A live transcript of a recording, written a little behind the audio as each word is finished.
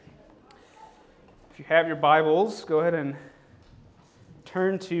If you have your Bibles, go ahead and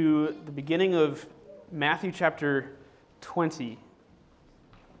turn to the beginning of Matthew chapter 20.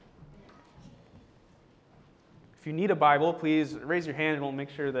 If you need a Bible, please raise your hand and we'll make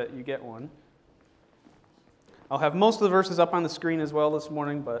sure that you get one. I'll have most of the verses up on the screen as well this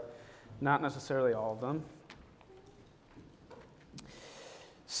morning, but not necessarily all of them.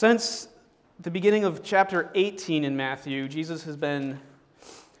 Since the beginning of chapter 18 in Matthew, Jesus has been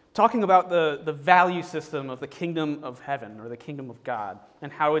talking about the value system of the kingdom of heaven, or the kingdom of God, and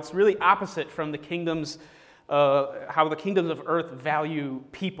how it's really opposite from the kingdoms, how the kingdoms of earth value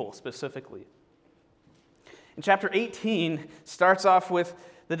people specifically. And chapter 18 starts off with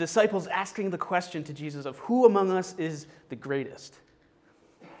the disciples asking the question to Jesus of who among us is the greatest.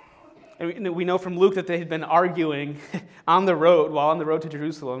 And we know from Luke that they had been arguing while on the road to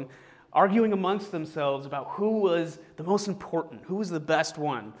Jerusalem, arguing amongst themselves about who was the most important, who was the best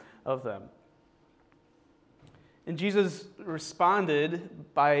one of them. And Jesus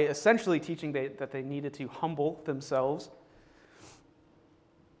responded by essentially teaching that they needed to humble themselves,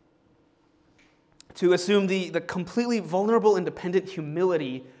 to assume the completely vulnerable and dependent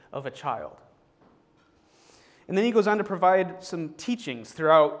humility of a child. And then he goes on to provide some teachings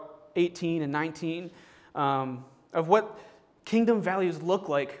throughout 18 and 19 of what kingdom values look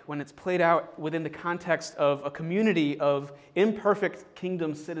like when it's played out within the context of a community of imperfect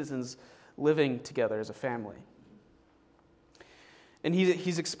kingdom citizens living together as a family. And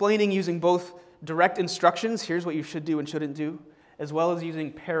he's explaining using both direct instructions, here's what you should do and shouldn't do, as well as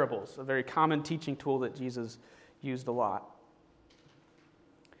using parables, a very common teaching tool that Jesus used a lot.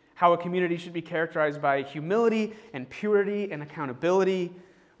 How a community should be characterized by humility and purity and accountability,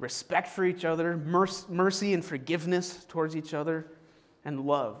 respect for each other, mercy and forgiveness towards each other, and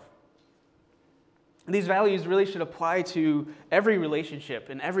love. And these values really should apply to every relationship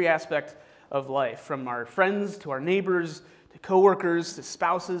in every aspect of life, from our friends to our neighbors, to coworkers, to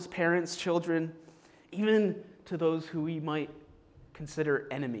spouses, parents, children, even to those who we might consider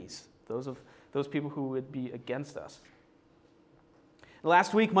enemies, those people who would be against us.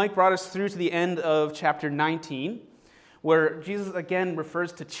 Last week, Mike brought us through to the end of chapter 19, where Jesus again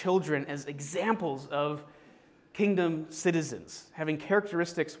refers to children as examples of kingdom citizens, having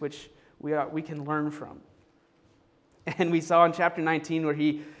characteristics which we can learn from. And we saw in chapter 19 where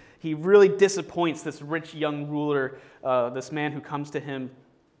he really disappoints this rich young ruler, this man who comes to him,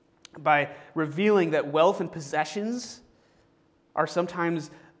 by revealing that wealth and possessions are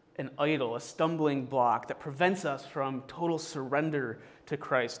sometimes an idol, a stumbling block that prevents us from total surrender to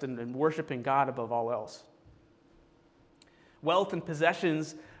Christ and worshiping God above all else. Wealth and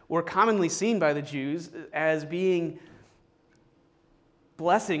possessions were commonly seen by the Jews as being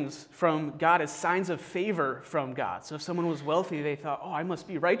blessings from God, as signs of favor from God. So if someone was wealthy, they thought, I must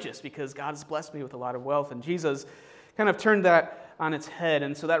be righteous because God has blessed me with a lot of wealth. And Jesus kind of turned that on its head.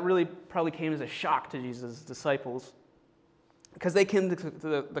 And so that really probably came as a shock to Jesus' disciples, because they came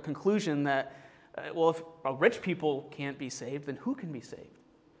to the conclusion that, if rich people can't be saved, then who can be saved?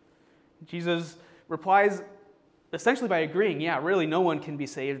 Jesus replies essentially by agreeing, really no one can be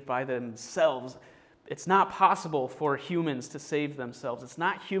saved by themselves. It's not possible for humans to save themselves. It's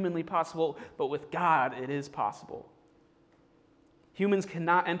not humanly possible, but with God it is possible. Humans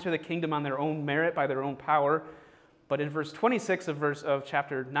cannot enter the kingdom on their own merit, by their own power. But in verse 26 of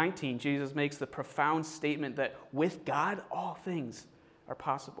chapter 19, Jesus makes the profound statement that with God, all things are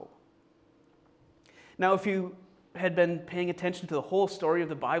possible. Now, if you had been paying attention to the whole story of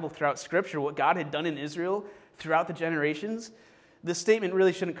the Bible throughout Scripture, what God had done in Israel throughout the generations, this statement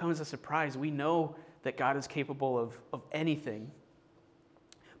really shouldn't come as a surprise. We know that God is capable of anything.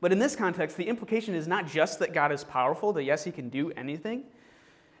 But in this context, the implication is not just that God is powerful, that yes, he can do anything.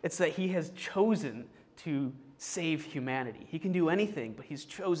 It's that he has chosen to save humanity. He can do anything, but he's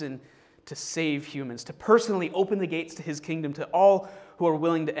chosen to save humans, to personally open the gates to his kingdom to all who are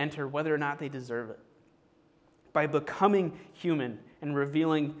willing to enter, whether or not they deserve it, by becoming human and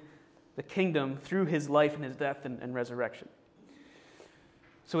revealing the kingdom through his life and his death and resurrection.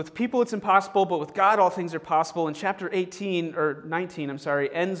 So with people it's impossible, but with God all things are possible. And chapter 19,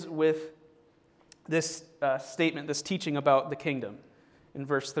 ends with this statement, this teaching about the kingdom in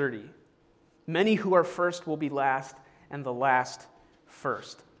verse 30. Many who are first will be last, and the last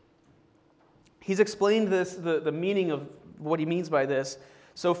first. He's explained this, the meaning of what he means by this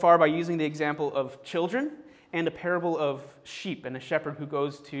so far by using the example of children and a parable of sheep and a shepherd who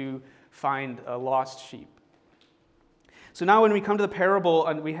goes to find a lost sheep. So now when we come to the parable,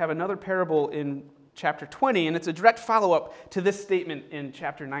 and we have another parable in chapter 20, and it's a direct follow-up to this statement in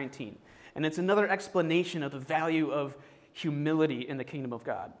chapter 19. And it's another explanation of the value of humility in the kingdom of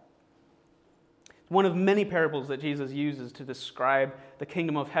God. one of many parables that Jesus uses to describe the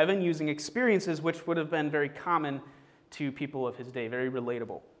kingdom of heaven, using experiences which would have been very common to people of his day, very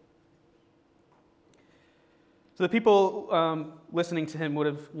relatable. So the people listening to him would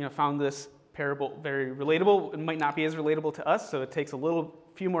have found this parable very relatable. It might not be as relatable to us, so it takes a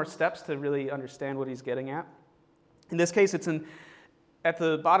few more steps to really understand what he's getting at. In this case, at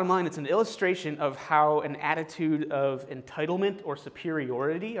the bottom line, it's an illustration of how an attitude of entitlement or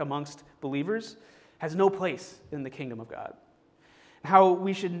superiority amongst believers has no place in the kingdom of God. How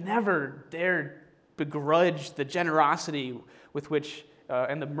we should never dare begrudge the generosity with which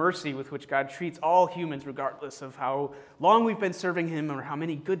and the mercy with which God treats all humans, regardless of how long we've been serving him or how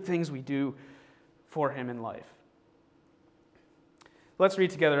many good things we do for him in life. Let's read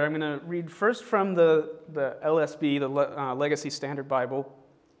together. I'm going to read first from the LSB, the Legacy Standard Bible,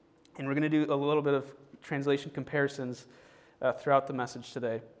 and we're going to do a little bit of translation comparisons throughout the message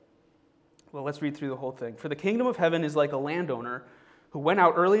today. Well, let's read through the whole thing. For the kingdom of heaven is like a landowner who went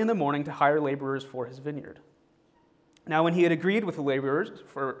out early in the morning to hire laborers for his vineyard. Now, when he had agreed with the laborers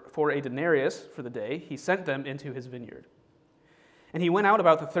for a denarius for the day, he sent them into his vineyard. And he went out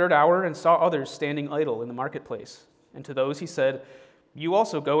about the third hour and saw others standing idle in the marketplace. And to those he said, "You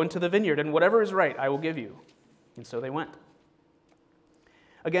also go into the vineyard, and whatever is right I will give you." And so they went.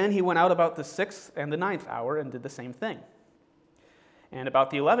 Again, he went out about the 6th and the 9th hour and did the same thing. And about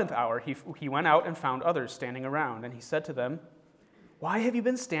the 11th hour, he went out and found others standing around. And he said to them, "Why have you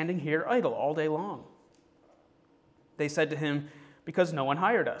been standing here idle all day long?" They said to him, "Because no one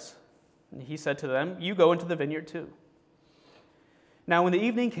hired us." And he said to them, "You go into the vineyard too." Now when the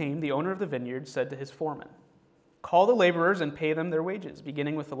evening came, the owner of the vineyard said to his foreman, "Call the laborers and pay them their wages,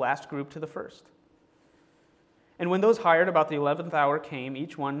 beginning with the last group to the first." And when those hired about the 11th hour came,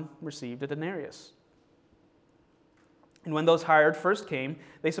 each one received a denarius. And when those hired first came,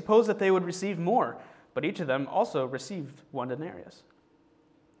 they supposed that they would receive more, but each of them also received one denarius.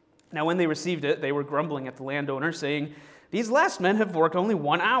 Now when they received it, they were grumbling at the landowner, saying, "These last men have worked only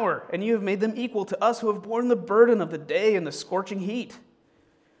 1 hour, and you have made them equal to us who have borne the burden of the day and the scorching heat."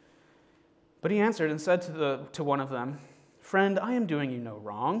 But he answered and said to one of them, "Friend, I am doing you no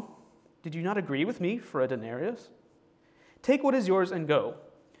wrong. Did you not agree with me for a denarius? Take what is yours and go,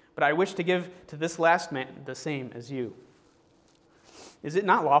 but I wish to give to this last man the same as you. Is it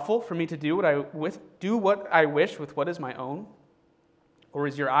not lawful for me to do what I wish with what is my own? Or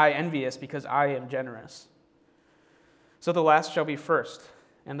is your eye envious because I am generous? So the last shall be first,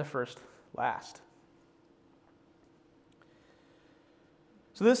 and the first last."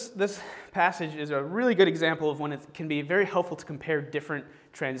 So this passage is a really good example of when it can be very helpful to compare different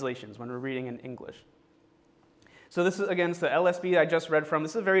translations when we're reading in English. So this is, again, the LSB I just read from.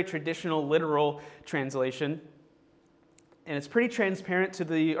 This is a very traditional, literal translation. And it's pretty transparent to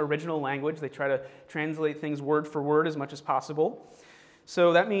the original language. They try to translate things word for word as much as possible.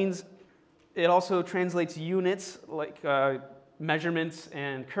 So that means it also translates units like measurements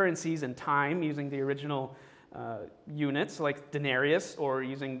and currencies and time using the original units like denarius, or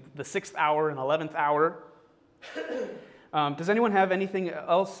using the 6th hour and 11th hour. Does anyone have anything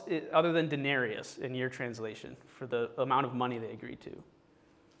else other than denarius in your translation for the amount of money they agreed to?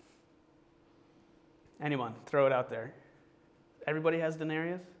 Anyone? Throw it out there. Everybody has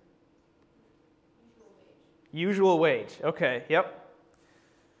denarius? Usual wage. Okay, yep.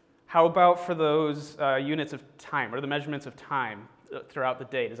 How about for those units of time, or the measurements of time throughout the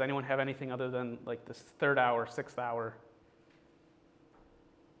day? Does anyone have anything other than like this 3rd hour, 6th hour?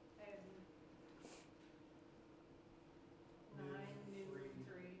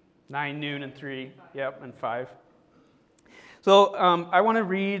 9, noon, and 3. Yep, and 5. So I want to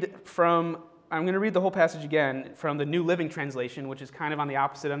read I'm going to read the whole passage again from the New Living Translation, which is kind of on the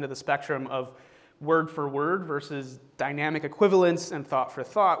opposite end of the spectrum of word for word versus dynamic equivalence and thought for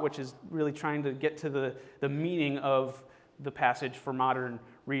thought, which is really trying to get to the meaning of the passage for modern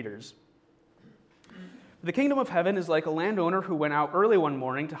readers. The kingdom of heaven is like a landowner who went out early one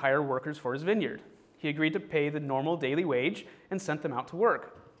morning to hire workers for his vineyard. He agreed to pay the normal daily wage and sent them out to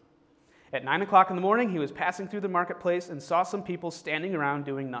work. At 9 o'clock in the morning, he was passing through the marketplace and saw some people standing around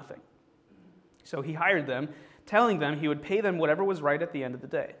doing nothing. So he hired them, telling them he would pay them whatever was right at the end of the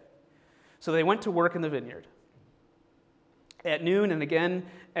day. So they went to work in the vineyard. At noon and again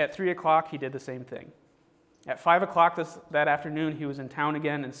at 3 o'clock, he did the same thing. At 5 o'clock that afternoon, he was in town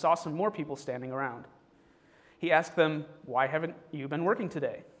again and saw some more people standing around. He asked them, "Why haven't you been working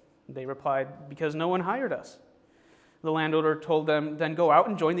today?" They replied, "Because no one hired us." The landowner told them, "Then go out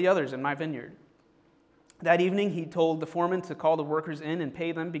and join the others in my vineyard." That evening, he told the foreman to call the workers in and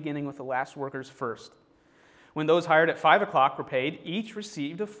pay them, beginning with the last workers first. When those hired at 5 o'clock were paid, each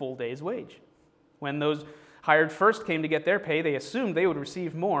received a full day's wage. When those hired first came to get their pay, they assumed they would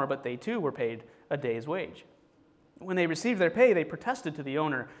receive more, but they too were paid a day's wage. When they received their pay, they protested to the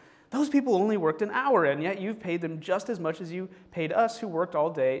owner, "Those people only worked an hour, and yet you've paid them just as much as you paid us who worked all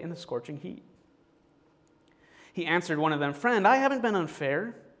day in the scorching heat." He answered one of them, "Friend, I haven't been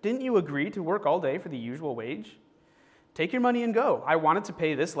unfair. Didn't you agree to work all day for the usual wage? Take your money and go. I wanted to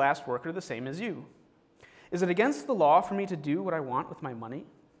pay this last worker the same as you. Is it against the law for me to do what I want with my money?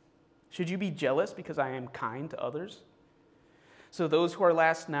 Should you be jealous because I am kind to others? So those who are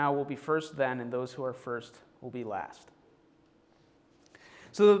last now will be first then, and those who are first will be last."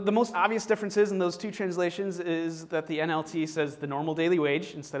 So the most obvious differences in those two translations is that the NLT says the normal daily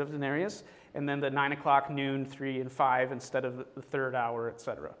wage instead of denarius, and then the 9 o'clock, noon, 3, and 5 instead of the third hour,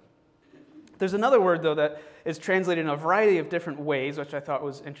 etc. There's another word, though, that is translated in a variety of different ways, which I thought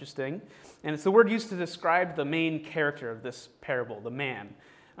was interesting. And it's the word used to describe the main character of this parable, the man.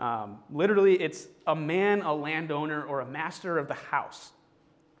 Literally, it's a man, a landowner, or a master of the house.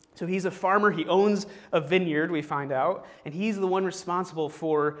 So he's a farmer, he owns a vineyard, we find out, and he's the one responsible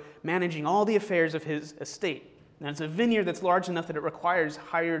for managing all the affairs of his estate. Now, it's a vineyard that's large enough that it requires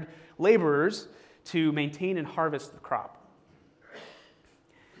hired laborers to maintain and harvest the crop.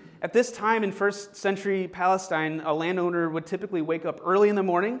 At this time in first century Palestine, a landowner would typically wake up early in the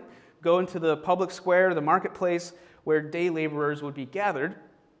morning, go into the public square, the marketplace, where day laborers would be gathered.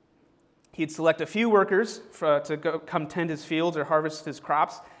 He'd select a few workers to come tend his fields or harvest his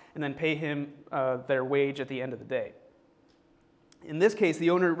crops, and then pay him their wage at the end of the day. In this case,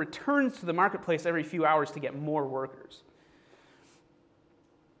 the owner returns to the marketplace every few hours to get more workers.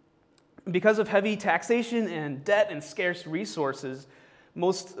 Because of heavy taxation and debt and scarce resources,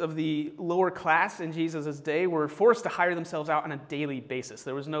 most of the lower class in Jesus' day were forced to hire themselves out on a daily basis.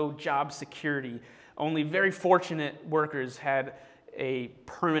 There was no job security. Only very fortunate workers had a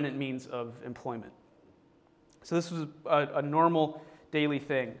permanent means of employment. So this was a normal daily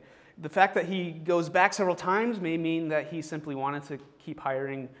thing. The fact that he goes back several times may mean that he simply wanted to keep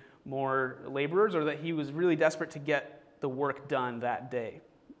hiring more laborers, or that he was really desperate to get the work done that day.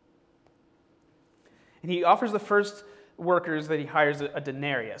 And he offers the first workers that he hires a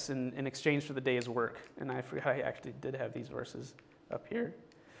denarius in exchange for the day's work. And I forgot I actually did have these verses up here.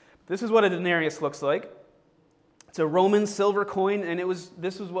 This is what a denarius looks like. It's a Roman silver coin, and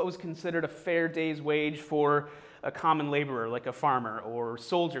this was what was considered a fair day's wage for a common laborer, like a farmer, or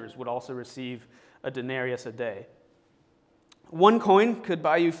soldiers would also receive a denarius a day. One coin could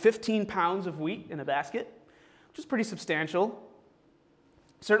buy you 15 pounds of wheat in a basket, which is pretty substantial.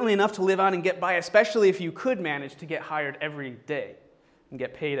 Certainly enough to live on and get by, especially if you could manage to get hired every day and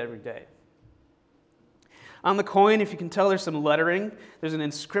get paid every day. On the coin, if you can tell, there's some lettering. There's an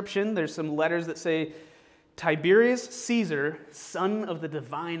inscription. There's some letters that say, "Tiberius Caesar, son of the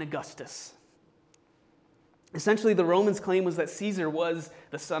divine Augustus." Essentially, the Romans' claim was that Caesar was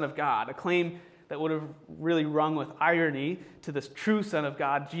the Son of God, a claim that would have really rung with irony to this true Son of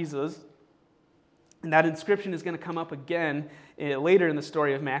God, Jesus. And that inscription is going to come up again later in the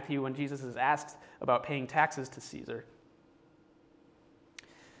story of Matthew when Jesus is asked about paying taxes to Caesar.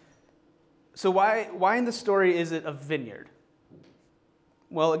 So why in the story is it a vineyard?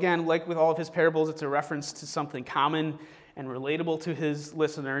 Well, again, like with all of his parables, it's a reference to something common and relatable to his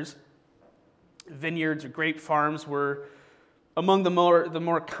listeners. Vineyards or grape farms were among the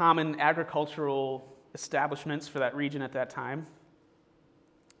more common agricultural establishments for that region at that time.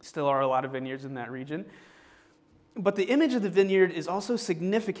 Still are a lot of vineyards in that region. But the image of the vineyard is also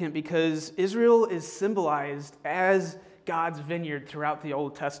significant because Israel is symbolized as God's vineyard throughout the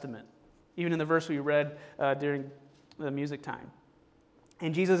Old Testament, even in the verse we read during the music time.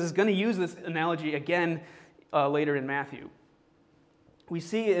 And Jesus is going to use this analogy again later in Matthew. We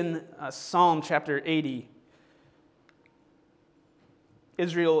see in Psalm chapter 80,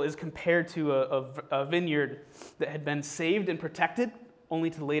 Israel is compared to a vineyard that had been saved and protected, only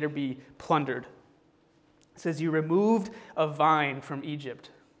to later be plundered. It says, "You removed a vine from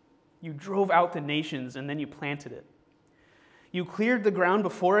Egypt. You drove out the nations, and then you planted it. You cleared the ground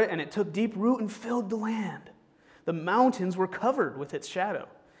before it, and it took deep root and filled the land. The mountains were covered with its shadow,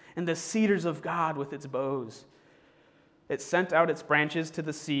 and the cedars of God with its boughs. It sent out its branches to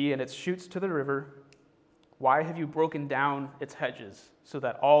the sea and its shoots to the river. Why have you broken down its hedges, so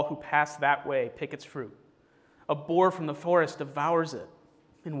that all who pass that way pick its fruit? A boar from the forest devours it,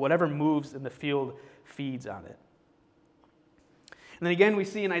 and whatever moves in the field feeds on it." And then again, we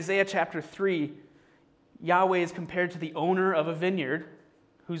see in Isaiah chapter 3, Yahweh is compared to the owner of a vineyard,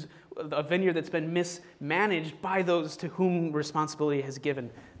 who's a vineyard that's been mismanaged by those to whom responsibility has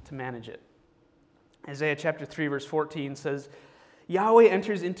given to manage it. Isaiah chapter 3, verse 14 says, Yahweh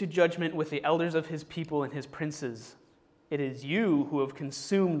enters into judgment with the elders of his people and his princes. It is you who have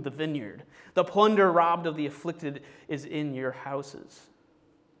consumed the vineyard. The plunder robbed of the afflicted is in your houses.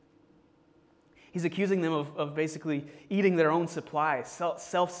 He's accusing them of basically eating their own supply,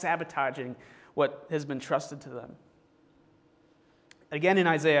 self-sabotaging what has been trusted to them. Again, in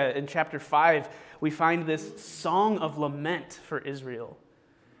Isaiah, in chapter 5, we find this song of lament for Israel.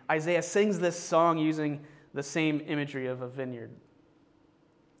 Isaiah sings this song using the same imagery of a vineyard.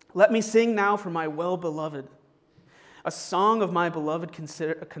 Let me sing now for my well-beloved, a song of my beloved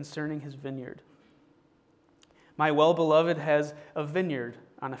concerning his vineyard. My well-beloved has a vineyard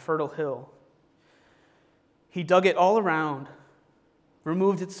on a fertile hill. He dug it all around,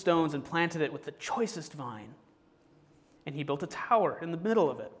 removed its stones, and planted it with the choicest vine. And he built a tower in the middle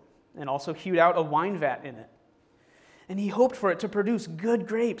of it, and also hewed out a wine vat in it. And he hoped for it to produce good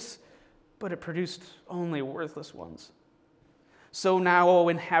grapes, but it produced only worthless ones. So now, O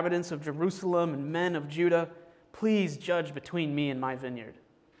inhabitants of Jerusalem and men of Judah, please judge between me and my vineyard.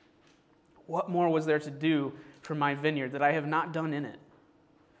 What more was there to do for my vineyard that I have not done in it?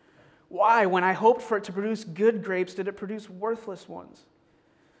 Why, when I hoped for it to produce good grapes, did it produce worthless ones?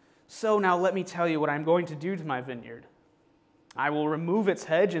 So now let me tell you what I'm going to do to my vineyard. I will remove its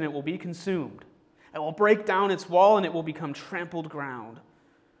hedge, and it will be consumed. I will break down its wall, and it will become trampled ground.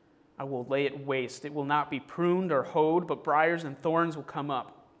 I will lay it waste. It will not be pruned or hoed, but briars and thorns will come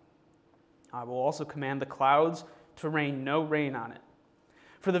up. I will also command the clouds to rain no rain on it.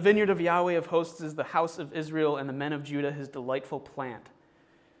 For the vineyard of Yahweh of hosts is the house of Israel, and the men of Judah his delightful plant.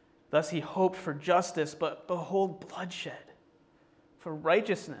 Thus he hoped for justice, but behold bloodshed. For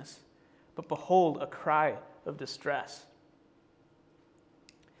righteousness, but behold a cry of distress.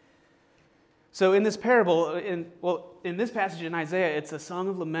 So in this parable, in this passage in Isaiah, it's a song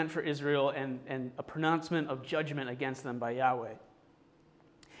of lament for Israel and a pronouncement of judgment against them by Yahweh.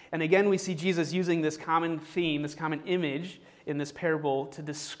 And again, we see Jesus using this common theme, this common image in this parable to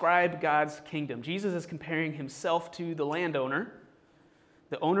describe God's kingdom. Jesus is comparing himself to the landowner,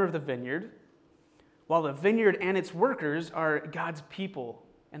 the owner of the vineyard, while the vineyard and its workers are God's people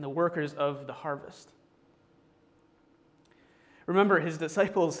and the workers of the harvest. Remember, his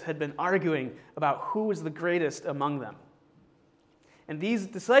disciples had been arguing about who was the greatest among them. And these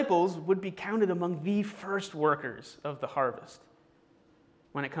disciples would be counted among the first workers of the harvest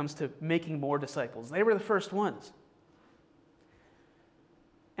when it comes to making more disciples. They were the first ones.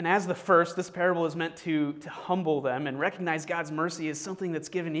 And as the first, this parable is meant to humble them and recognize God's mercy as something that's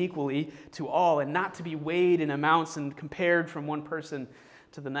given equally to all and not to be weighed in amounts and compared from one person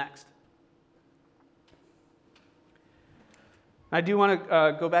to the next. I do want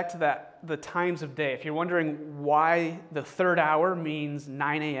to go back to the times of day. If you're wondering why the third hour means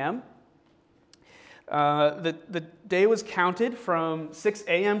 9 a.m., the day was counted from 6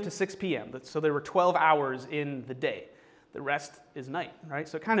 a.m. to 6 p.m., so there were 12 hours in the day. The rest is night, right?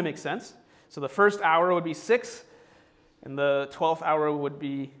 So it kind of makes sense. So the first hour would be 6, and the 12th hour would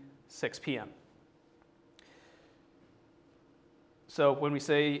be 6 p.m. So when we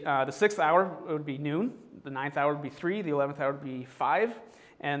say the 6th hour, it would be noon. The 9th hour would be 3. The 11th hour would be 5.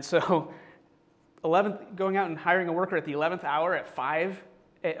 And so going out and hiring a worker at the 11th hour at 5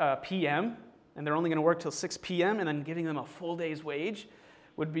 p.m., and they're only going to work till 6 p.m., and then giving them a full day's wage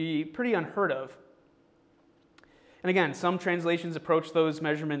would be pretty unheard of. And again, some translations approach those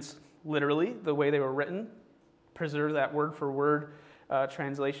measurements literally, the way they were written, preserve that word-for-word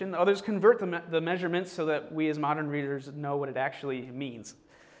translation. Others convert the measurements so that we as modern readers know what it actually means.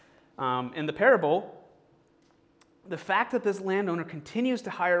 In the parable, the fact that this landowner continues to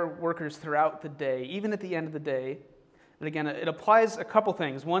hire workers throughout the day, even at the end of the day, and again, it applies a couple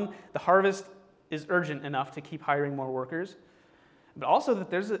things. One, the harvest is urgent enough to keep hiring more workers, but also that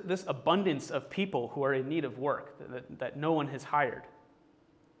there's this abundance of people who are in need of work that no one has hired,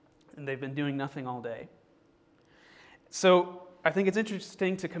 and they've been doing nothing all day. So I think it's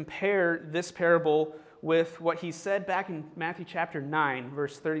interesting to compare this parable with what he said back in Matthew chapter 9,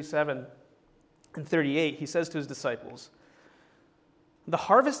 verse 37 and 38. He says to his disciples, "The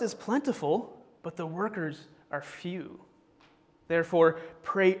harvest is plentiful, but the workers are few. Therefore,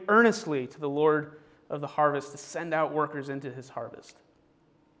 pray earnestly to the Lord of the harvest to send out workers into his harvest."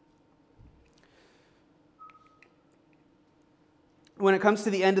 When it comes to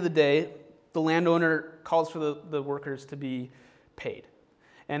the end of the day, the landowner calls for the workers to be paid.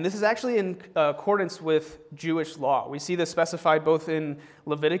 And this is actually in accordance with Jewish law. We see this specified both in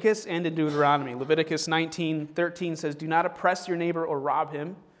Leviticus and in Deuteronomy. Leviticus 19:13 says, "Do not oppress your neighbor or rob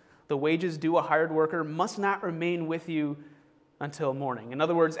him. The wages due a hired worker must not remain with you until morning." In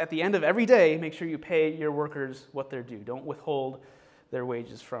other words, at the end of every day, make sure you pay your workers what they're due. Don't withhold their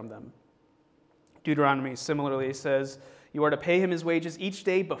wages from them. Deuteronomy similarly says, "You are to pay him his wages each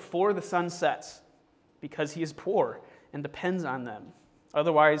day before the sun sets, because he is poor and depends on them.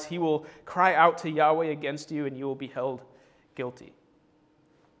 Otherwise, he will cry out to Yahweh against you, and you will be held guilty."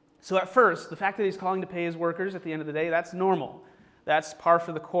 So at first, the fact that he's calling to pay his workers at the end of the day, that's normal. That's par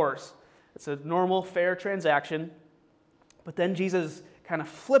for the course. It's a normal, fair transaction. But then Jesus kind of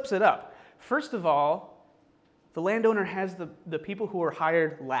flips it up. First of all, the landowner has the people who are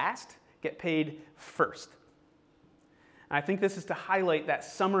hired last get paid first. And I think this is to highlight that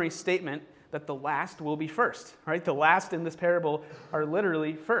summary statement that the last will be first, right? The last in this parable are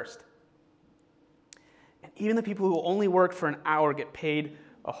literally first. And even the people who only worked for an hour get paid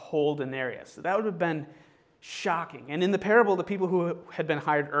a whole denarius. So that would have been shocking. And in the parable, the people who had been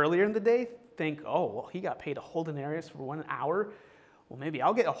hired earlier in the day think, oh, well, he got paid a whole denarius for 1 hour. Well, maybe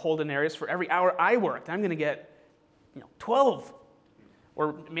I'll get a whole denarius for every hour I worked. I'm going to get 12,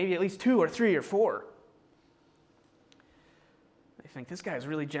 or maybe at least 2 or 3 or 4. They think, this guy is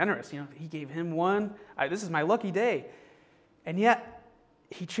really generous. He gave him one. This is my lucky day. And yet,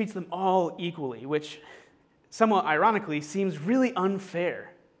 he treats them all equally, which somewhat ironically seems really unfair.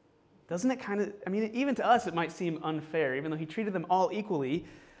 Doesn't it kind of, even to us it might seem unfair. Even though he treated them all equally,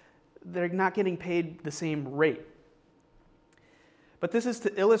 they're not getting paid the same rate. But this is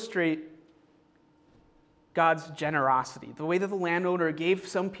to illustrate God's generosity, the way that the landowner gave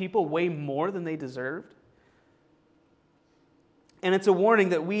some people way more than they deserved. And it's a warning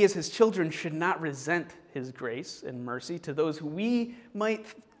that we as his children should not resent his grace and mercy to those who we might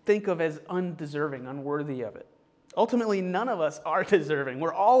think of as undeserving, unworthy of it. Ultimately, none of us are deserving.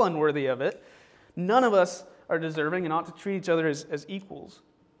 We're all unworthy of it. None of us are deserving and ought to treat each other as equals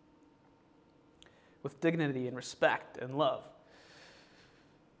with dignity and respect and love.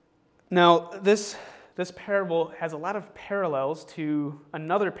 Now, this parable has a lot of parallels to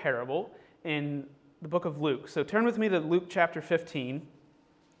another parable in the book of Luke. So turn with me to Luke chapter 15.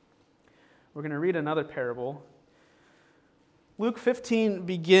 We're going to read another parable. Luke 15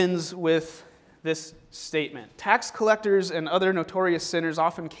 begins with this statement. Tax collectors and other notorious sinners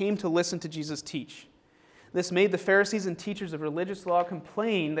often came to listen to Jesus teach. This made the Pharisees and teachers of religious law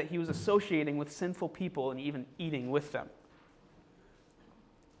complain that he was associating with sinful people and even eating with them.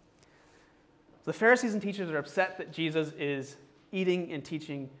 The Pharisees and teachers are upset that Jesus is eating and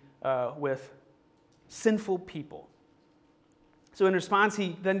teaching with sinful people. So in response,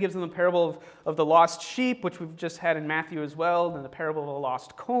 he then gives them the parable of the lost sheep, which we've just had in Matthew as well, and the parable of the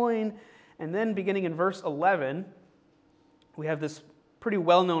lost coin. And then beginning in verse 11, we have this pretty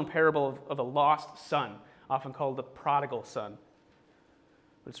well-known parable of a lost son, often called the prodigal son.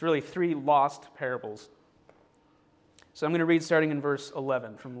 But it's really 3 lost parables. So I'm going to read starting in verse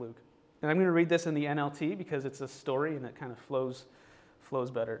 11 from Luke. And I'm going to read this in the NLT because it's a story and it kind of flows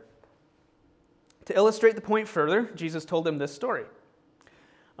better. To illustrate the point further, Jesus told them this story.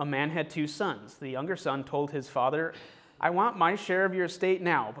 A man had 2 sons. The younger son told his father, "I want my share of your estate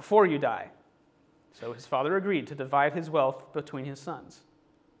now, before you die." So his father agreed to divide his wealth between his sons.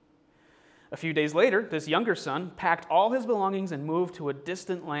 A few days later, this younger son packed all his belongings and moved to a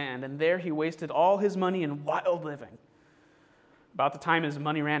distant land, and there he wasted all his money in wild living. About the time his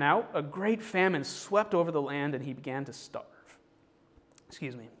money ran out, a great famine swept over the land, and he began to starve.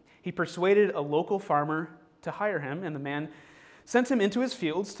 He persuaded a local farmer to hire him, and the man sent him into his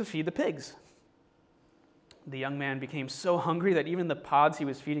fields to feed the pigs. The young man became so hungry that even the pods he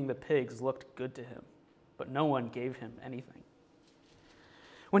was feeding the pigs looked good to him, but no one gave him anything.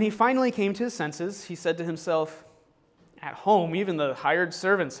 When he finally came to his senses, he said to himself, "At home, even the hired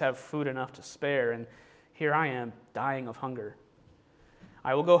servants have food enough to spare, and here I am dying of hunger.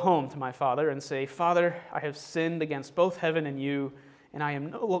 I will go home to my father and say, 'Father, I have sinned against both heaven and you, and I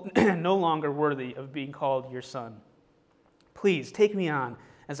am no longer worthy of being called your son. Please take me on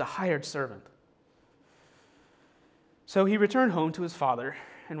as a hired servant.' So he returned home to his father,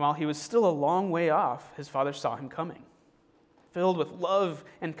 and while he was still a long way off, his father saw him coming. Filled with love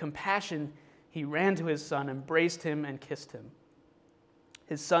and compassion, he ran to his son, embraced him, and kissed him.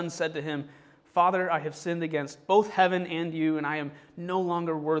 His son said to him, 'Father, I have sinned against both heaven and you, and I am no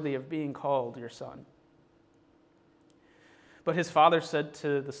longer worthy of being called your son.' But his father said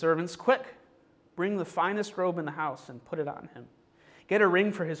to the servants, 'Quick, bring the finest robe in the house and put it on him. Get a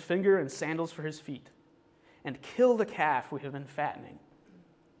ring for his finger and sandals for his feet, and kill the calf we have been fattening.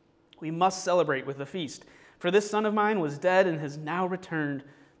 We must celebrate with a feast, for this son of mine was dead and has now returned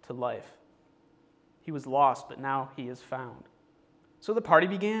to life. He was lost, but now he is found.' So the party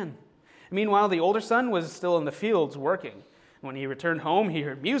began. Meanwhile, the older son was still in the fields working. When he returned home, he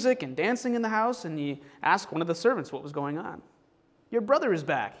heard music and dancing in the house, and he asked one of the servants what was going on. Your brother is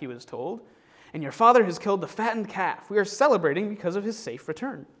back," he was told, "and your father has killed the fattened calf. We are celebrating because of his safe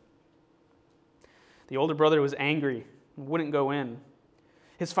return." The older brother was angry and wouldn't go in.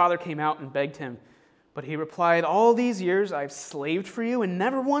 His father came out and begged him, but he replied, "All these years I've slaved for you and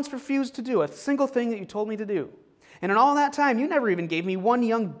never once refused to do a single thing that you told me to do. And in all that time, you never even gave me one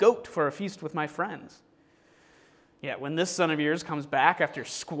young goat for a feast with my friends. Yet when this son of yours comes back after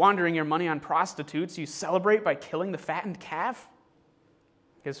squandering your money on prostitutes, you celebrate by killing the fattened calf?"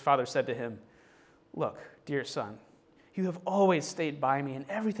 His father said to him, "Look, dear son, you have always stayed by me, and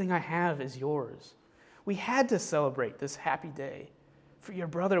everything I have is yours. We had to celebrate this happy day, for your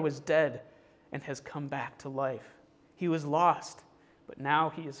brother was dead and has come back to life. He was lost, but now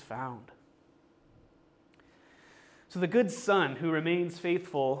he is found." So the good son who remains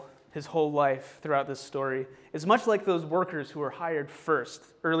faithful his whole life throughout this story is much like those workers who were hired first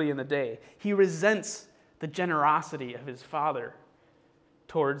early in the day. He resents the generosity of his father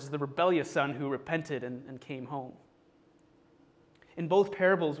towards the rebellious son who repented and came home. In both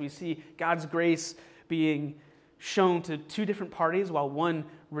parables, we see God's grace being shown to two different parties, while one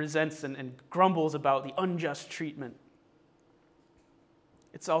resents and grumbles about the unjust treatment.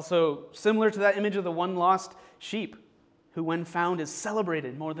 It's also similar to that image of the one lost sheep, who when found is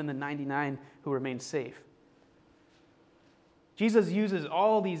celebrated more than the 99 who remained safe. Jesus uses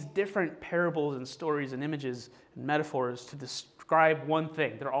all these different parables and stories and images and metaphors to describe one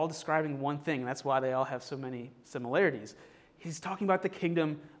thing. They're all describing one thing. That's why they all have so many similarities. He's talking about the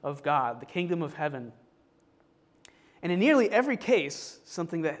kingdom of God, the kingdom of heaven. And in nearly every case,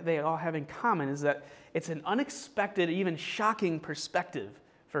 something that they all have in common is that it's an unexpected, even shocking perspective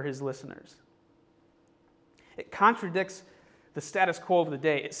for his listeners. It contradicts the status quo of the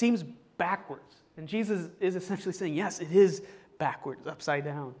day. It seems backwards. And Jesus is essentially saying, yes, it is backwards, upside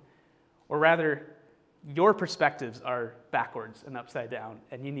down. Or rather, your perspectives are backwards and upside down,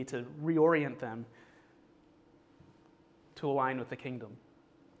 and you need to reorient them to align with the kingdom.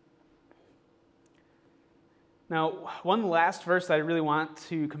 Now, one last verse that I really want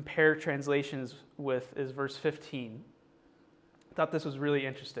to compare translations with is verse 15. I thought this was really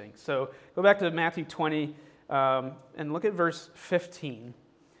interesting. So go back to Matthew 20 and look at verse 15.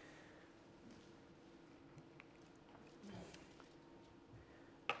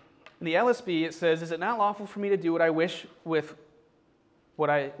 In the LSB, it says, "Is it not lawful for me to do what I wish with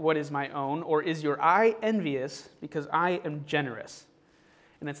what is my own, or is your eye envious because I am generous?"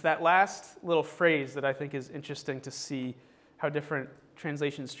 And it's that last little phrase that I think is interesting to see how different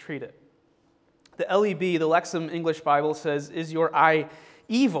translations treat it. The LEB, the Lexham English Bible, says, "Is your eye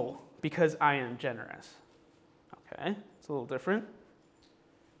evil because I am generous?" Okay, it's a little different.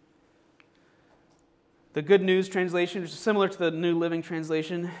 The Good News translation, which is similar to the New Living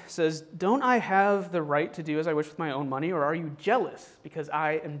Translation, says, "Don't I have the right to do as I wish with my own money, or are you jealous because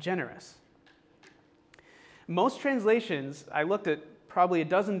I am generous?" Most translations, I looked at probably a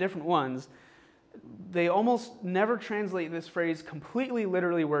dozen different ones, they almost never translate this phrase completely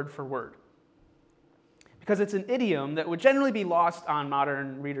literally word for word, because it's an idiom that would generally be lost on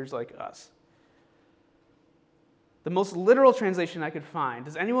modern readers like us. The most literal translation I could find,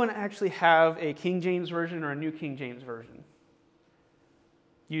 does anyone actually have a King James Version or a New King James Version?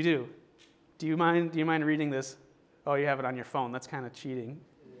 You do. Do you mind reading this? Oh, you have it on your phone. That's kind of cheating.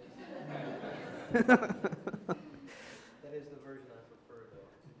 That is the version I prefer, though.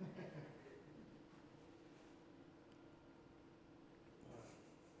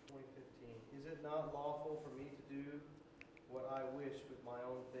 2015. "Is it not lawful for me to do what I wish with my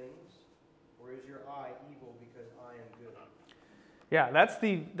own things? Or is your eye evil because I am good?" Yeah, that's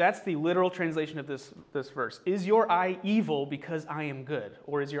the literal translation of this verse. Is your eye evil because I am good?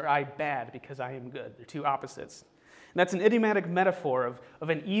 Or is your eye bad because I am good? They're two opposites. And that's an idiomatic metaphor of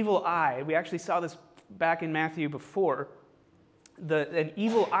an evil eye. We actually saw this back in Matthew before. An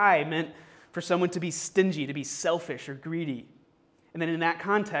evil eye meant for someone to be stingy, to be selfish or greedy. And then in that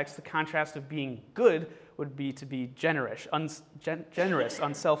context, the contrast of being good would be to be generous,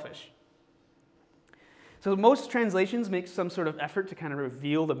 unselfish. So most translations make some sort of effort to kind of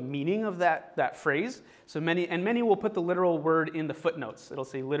reveal the meaning of that phrase. So many will put the literal word in the footnotes. It'll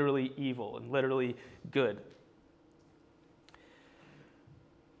say literally evil and literally good.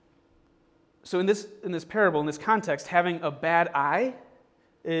 So in this parable, in this context, having a bad eye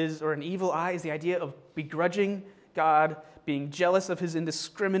or an evil eye is the idea of begrudging God, being jealous of his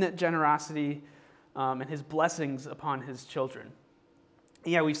indiscriminate generosity and his blessings upon his children.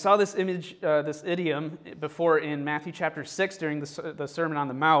 Yeah, we saw this idiom before in Matthew chapter 6 during the Sermon on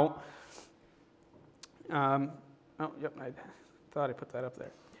the Mount. I thought I put that up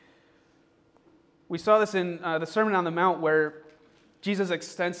there. We saw this in the Sermon on the Mount where Jesus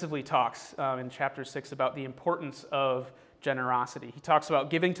extensively talks in chapter 6 about the importance of generosity. He talks about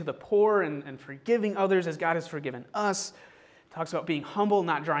giving to the poor and forgiving others as God has forgiven us. He talks about being humble,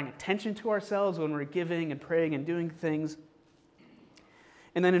 not drawing attention to ourselves when we're giving and praying and doing things.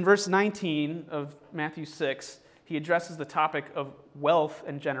 And then in verse 19 of Matthew 6, he addresses the topic of wealth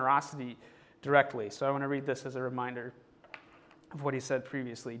and generosity directly. So I want to read this as a reminder of what he said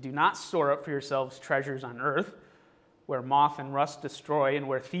previously. Do not store up for yourselves treasures on earth, where moth and rust destroy and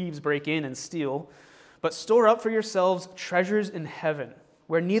where thieves break in and steal, but store up for yourselves treasures in heaven,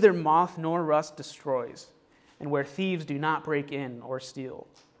 where neither moth nor rust destroys, and where thieves do not break in or steal.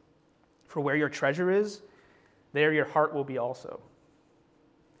 For where your treasure is, there your heart will be also.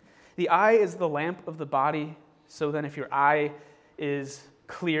 The eye is the lamp of the body, so then if your eye is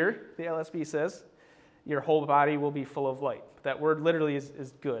clear, the LSB says, your whole body will be full of light. That word literally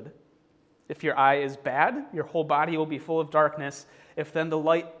is good. If your eye is bad, your whole body will be full of darkness. If then the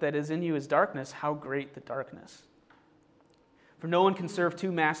light that is in you is darkness, how great the darkness. For no one can serve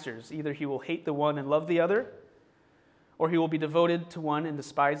two masters. Either he will hate the one and love the other, or he will be devoted to one and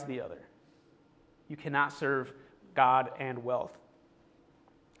despise the other. You cannot serve God and wealth.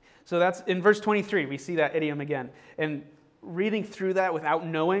 So that's in verse 23, we see that idiom again. And reading through that without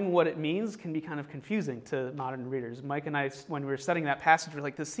knowing what it means can be kind of confusing to modern readers. Mike and I, when we were studying that passage, were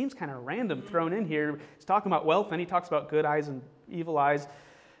like, this seems kind of random thrown in here. He's talking about wealth, and he talks about good eyes and evil eyes.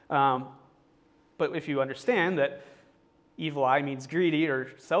 But if you understand that evil eye means greedy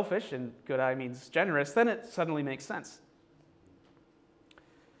or selfish, and good eye means generous, then it suddenly makes sense.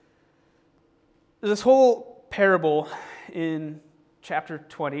 This whole parable in chapter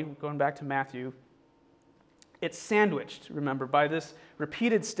 20, going back to Matthew, it's sandwiched, remember, by this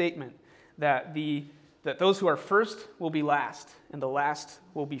repeated statement that those who are first will be last, and the last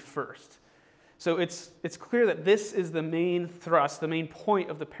will be first. So it's clear that this is the main thrust, the main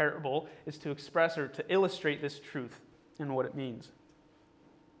point of the parable, is to express or to illustrate this truth and what it means.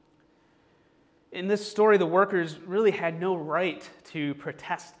 In this story, the workers really had no right to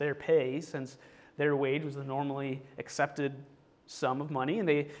protest their pay, since their wage was the normally accepted sum of money, and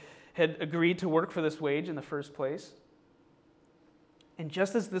they had agreed to work for this wage in the first place. And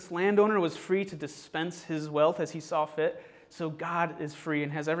just as this landowner was free to dispense his wealth as he saw fit, so God is free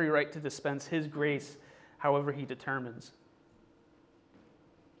and has every right to dispense his grace however he determines.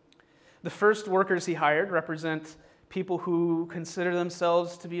 The first workers he hired represent people who consider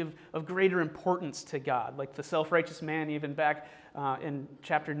themselves to be of greater importance to God, like the self-righteous man even back in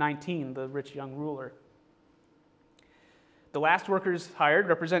chapter 19, the rich young ruler. The last workers hired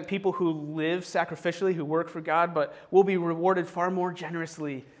represent people who live sacrificially, who work for God, but will be rewarded far more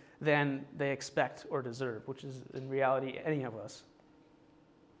generously than they expect or deserve, which is in reality any of us.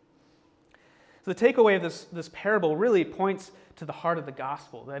 So the takeaway of this parable really points to the heart of the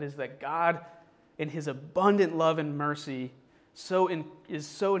gospel. That is that God, in his abundant love and mercy, is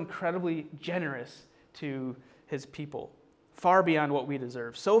so incredibly generous to his people, far beyond what we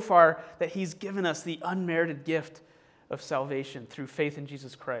deserve. So far that he's given us the unmerited gift of salvation through faith in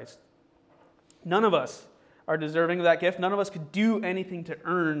Jesus Christ. None of us are deserving of that gift. None of us could do anything to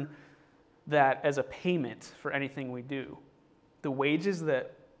earn that as a payment for anything we do. The wages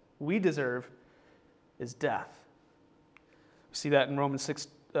that we deserve is death. We see that in Romans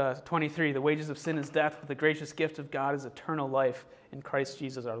 6:23. The wages of sin is death, but the gracious gift of God is eternal life in Christ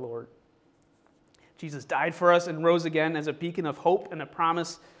Jesus our Lord. Jesus died for us and rose again as a beacon of hope and a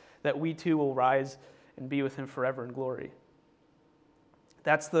promise that we too will rise and be with him forever in glory.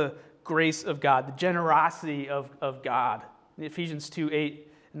 That's the grace of God, the generosity of God. Ephesians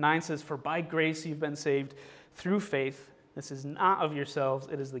 2:8-9 says, "For by grace you've been saved through faith. This is not of yourselves,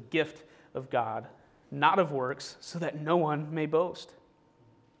 it is the gift of God, not of works, so that no one may boast."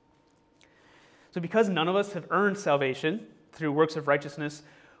 So because none of us have earned salvation through works of righteousness,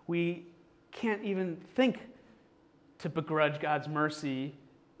 we can't even think to begrudge God's mercy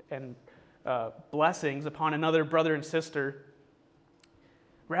and blessings upon another brother and sister.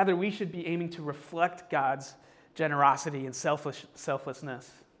 Rather, we should be aiming to reflect God's generosity and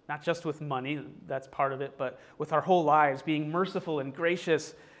selflessness, not just with money, that's part of it, but with our whole lives, being merciful and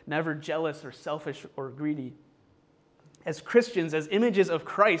gracious, never jealous or selfish or greedy. As Christians, as images of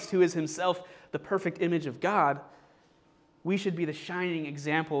Christ, who is himself the perfect image of God, we should be the shining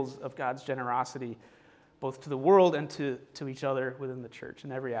examples of God's generosity, both to the world and to each other within the church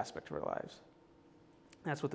in every aspect of our lives. That's what